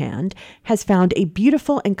the other hand, has found a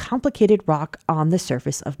beautiful and complicated rock on the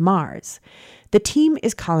surface of Mars. The team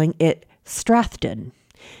is calling it Strathdon.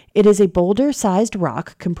 It is a boulder-sized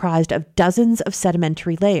rock comprised of dozens of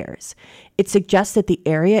sedimentary layers. It suggests that the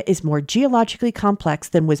area is more geologically complex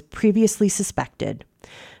than was previously suspected.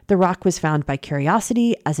 The rock was found by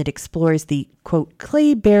Curiosity as it explores the, quote,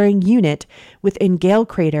 clay-bearing unit within Gale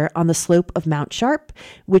Crater on the slope of Mount Sharp,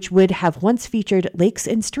 which would have once featured lakes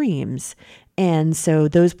and streams. And so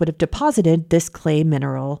those would have deposited this clay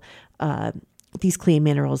mineral, these clay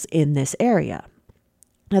minerals in this area.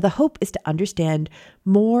 Now, the hope is to understand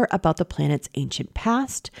more about the planet's ancient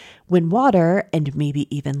past, when water and maybe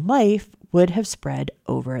even life would have spread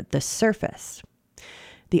over the surface.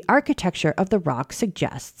 The architecture of the rock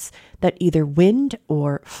suggests that either wind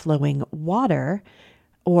or flowing water,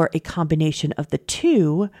 or a combination of the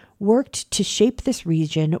two, worked to shape this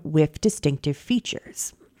region with distinctive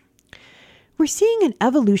features. We're seeing an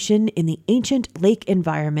evolution in the ancient lake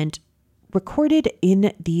environment recorded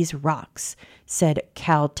in these rocks, said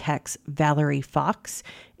Caltech's Valerie Fox,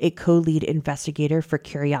 a co-lead investigator for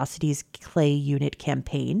Curiosity's Clay Unit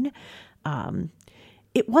campaign.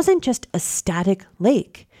 It wasn't just a static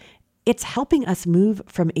lake. It's helping us move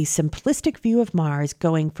from a simplistic view of Mars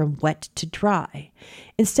going from wet to dry.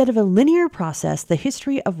 Instead of a linear process, the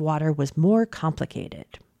history of water was more complicated.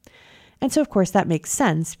 And so, of course, that makes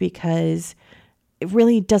sense because it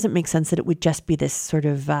really doesn't make sense that it would just be this sort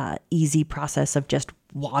of easy process of just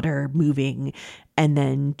water moving and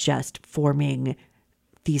then just forming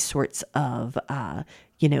these sorts of,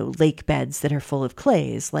 lake beds that are full of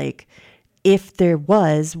clays. Like, if there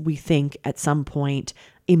was, we think at some point,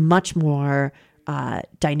 a much more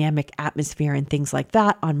dynamic atmosphere and things like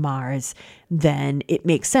that on Mars, then it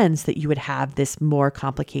makes sense that you would have this more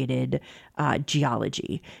complicated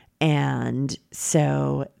geology. And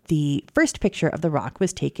so the first picture of the rock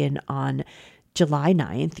was taken on July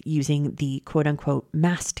 9th using the quote unquote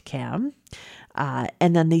mast cam.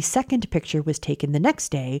 And then the second picture was taken the next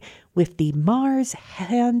day with the Mars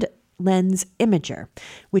Hand Lens Imager,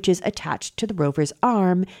 which is attached to the rover's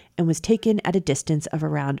arm and was taken at a distance of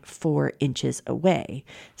around 4 inches away.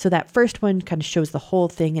 So that first one kind of shows the whole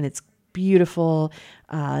thing in its beautiful,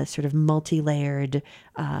 sort of multi-layered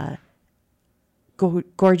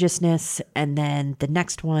gorgeousness. And then the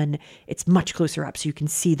next one, it's much closer up, so you can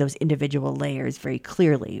see those individual layers very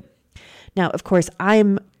clearly. Now, of course,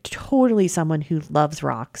 I'm totally someone who loves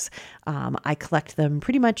rocks. I collect them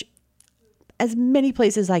pretty much as many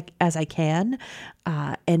places as I can.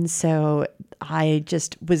 And so I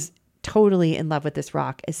just was totally in love with this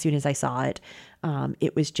rock as soon as I saw it.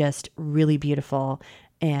 It was just really beautiful.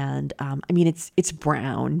 And it's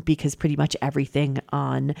brown because pretty much everything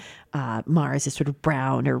on Mars is sort of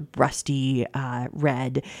brown or rusty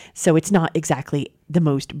red. So it's not exactly the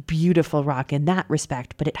most beautiful rock in that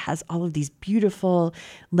respect, but it has all of these beautiful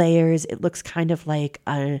layers. It looks kind of like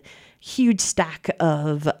a huge stack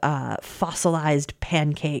of fossilized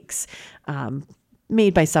pancakes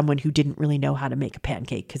made by someone who didn't really know how to make a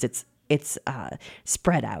pancake, because it's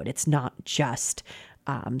spread out. It's not just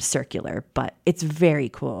circular, but it's very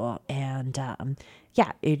cool. And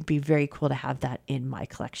it'd be very cool to have that in my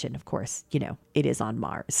collection. Of course, it is on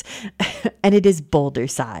Mars and it is boulder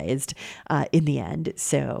sized in the end.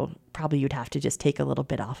 So probably you'd have to just take a little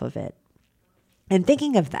bit off of it. And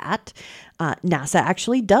thinking of that, NASA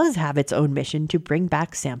actually does have its own mission to bring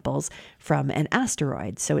back samples from an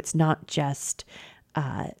asteroid. So it's not just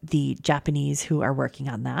the Japanese who are working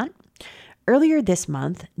on that. Earlier this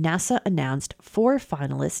month, NASA announced 4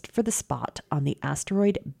 finalists for the spot on the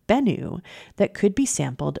asteroid Bennu that could be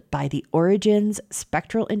sampled by the Origins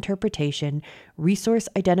Spectral Interpretation Resource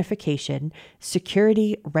Identification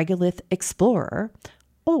Security Regolith Explorer,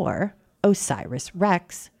 or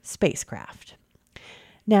OSIRIS-REx spacecraft.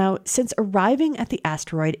 Now, since arriving at the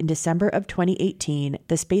asteroid in December of 2018,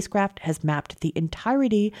 the spacecraft has mapped the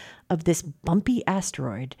entirety of this bumpy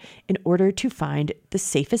asteroid in order to find the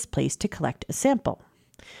safest place to collect a sample.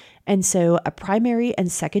 And so a primary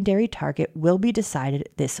and secondary target will be decided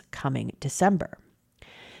this coming December.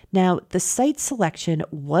 Now, the site selection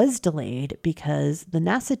was delayed because the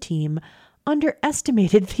NASA team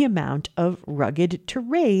underestimated the amount of rugged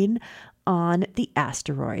terrain on the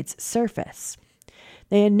asteroid's surface.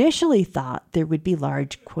 They initially thought there would be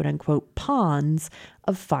large, quote-unquote, ponds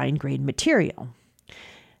of fine-grained material.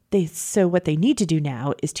 So what they need to do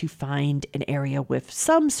now is to find an area with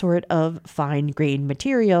some sort of fine-grained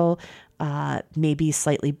material, maybe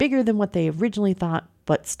slightly bigger than what they originally thought,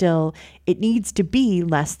 but still, it needs to be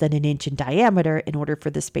less than an inch in diameter in order for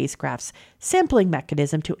the spacecraft's sampling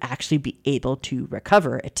mechanism to actually be able to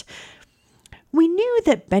recover it. We knew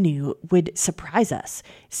that Bennu would surprise us,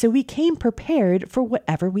 so we came prepared for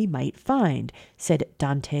whatever we might find, said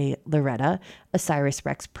Dante Loretta,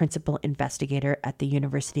 OSIRIS-REx principal investigator at the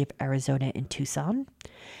University of Arizona in Tucson.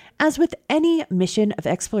 As with any mission of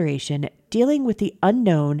exploration, dealing with the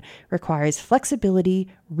unknown requires flexibility,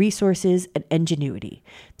 resources, and ingenuity.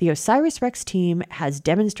 The OSIRIS-REx team has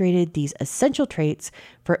demonstrated these essential traits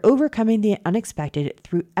for overcoming the unexpected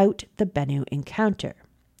throughout the Bennu encounter.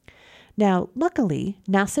 Now, luckily,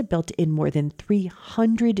 NASA built in more than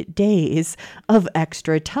 300 days of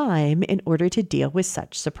extra time in order to deal with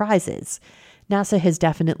such surprises. NASA has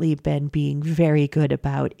definitely been being very good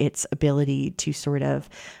about its ability to sort of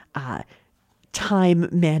time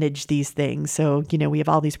manage these things. So, we have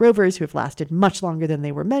all these rovers who have lasted much longer than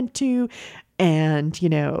they were meant to. And,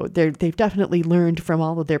 they've definitely learned from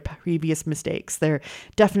all of their previous mistakes. They're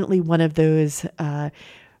definitely one of those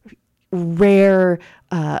rare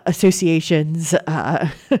associations,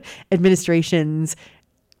 administrations,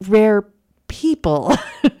 rare people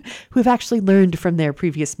who have actually learned from their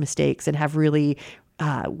previous mistakes and have really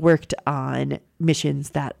worked on missions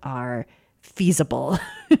that are feasible.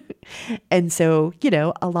 And so,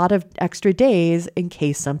 a lot of extra days in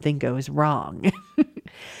case something goes wrong.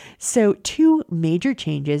 So 2 major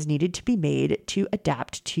changes needed to be made to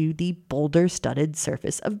adapt to the boulder-studded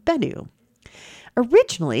surface of Bennu.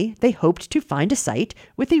 Originally, they hoped to find a site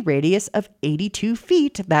with a radius of 82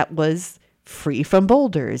 feet that was free from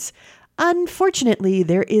boulders. Unfortunately,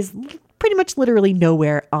 there is pretty much literally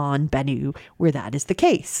nowhere on Bennu where that is the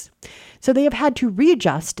case. So they have had to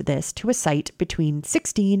readjust this to a site between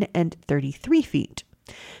 16 and 33 feet.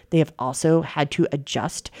 They have also had to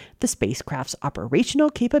adjust the spacecraft's operational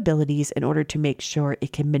capabilities in order to make sure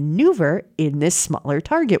it can maneuver in this smaller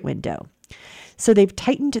target window. So they've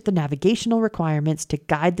tightened the navigational requirements to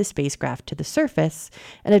guide the spacecraft to the surface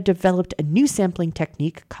and have developed a new sampling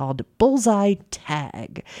technique called Bullseye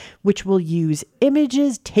Tag, which will use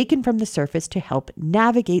images taken from the surface to help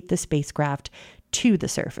navigate the spacecraft to the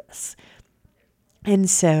surface. And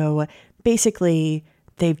so basically,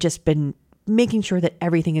 they've just been making sure that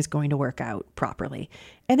everything is going to work out properly.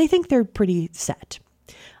 And they think they're pretty set.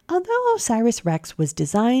 Although OSIRIS-REx was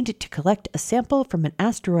designed to collect a sample from an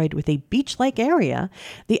asteroid with a beach-like area,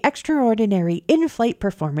 the extraordinary in-flight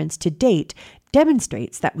performance to date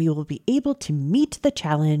demonstrates that we will be able to meet the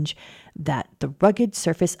challenge that the rugged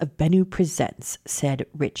surface of Bennu presents, said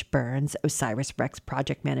Rich Burns, OSIRIS-REx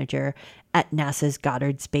project manager at NASA's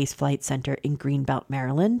Goddard Space Flight Center in Greenbelt,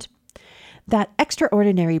 Maryland. That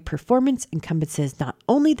extraordinary performance encompasses not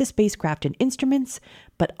only the spacecraft and instruments,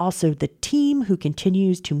 but also the team who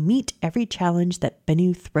continues to meet every challenge that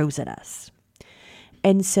Bennu throws at us.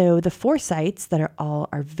 And so the 4 sites that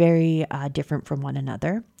are very different from one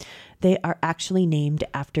another. They are actually named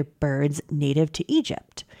after birds native to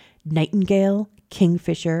Egypt: nightingale,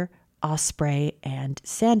 kingfisher, osprey, and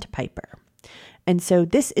sandpiper. And so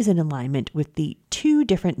this is in alignment with the 2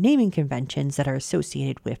 different naming conventions that are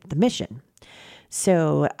associated with the mission.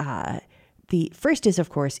 So the first is, of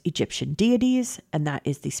course, Egyptian deities, and that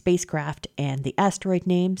is the spacecraft and the asteroid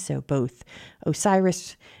name. So both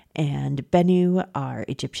Osiris and Bennu are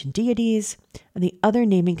Egyptian deities, and the other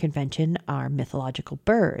naming convention are mythological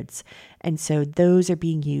birds. And so those are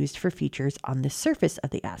being used for features on the surface of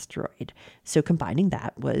the asteroid. So combining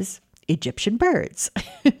that was Egyptian birds.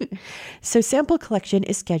 So sample collection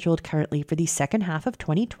is scheduled currently for the second half of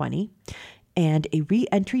 2020, and a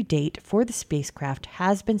re-entry date for the spacecraft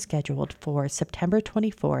has been scheduled for September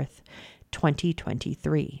 24th,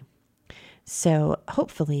 2023. So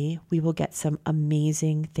hopefully we will get some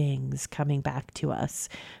amazing things coming back to us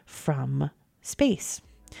from space.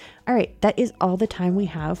 All right, that is all the time we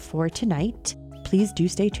have for tonight. Please do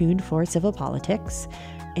stay tuned for Civil Politics,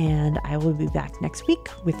 and I will be back next week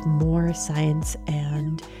with more science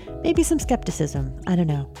and maybe some skepticism. I don't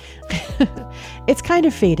know. It's kind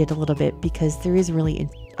of faded a little bit because there is really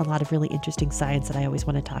a lot of really interesting science that I always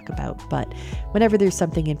want to talk about. But whenever there's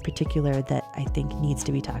something in particular that I think needs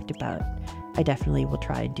to be talked about, I definitely will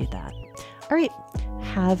try and do that. All right,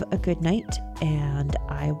 have a good night, and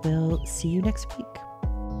I will see you next week.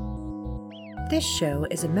 This show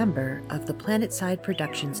is a member of the PlanetSide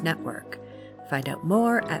Productions Network. Find out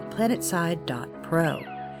more at planetside.pro.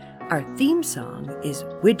 Our theme song is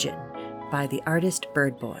Widgeon by the artist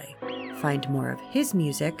Birdboy. Find more of his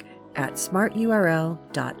music at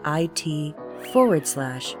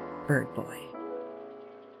smarturl.it/Birdboy.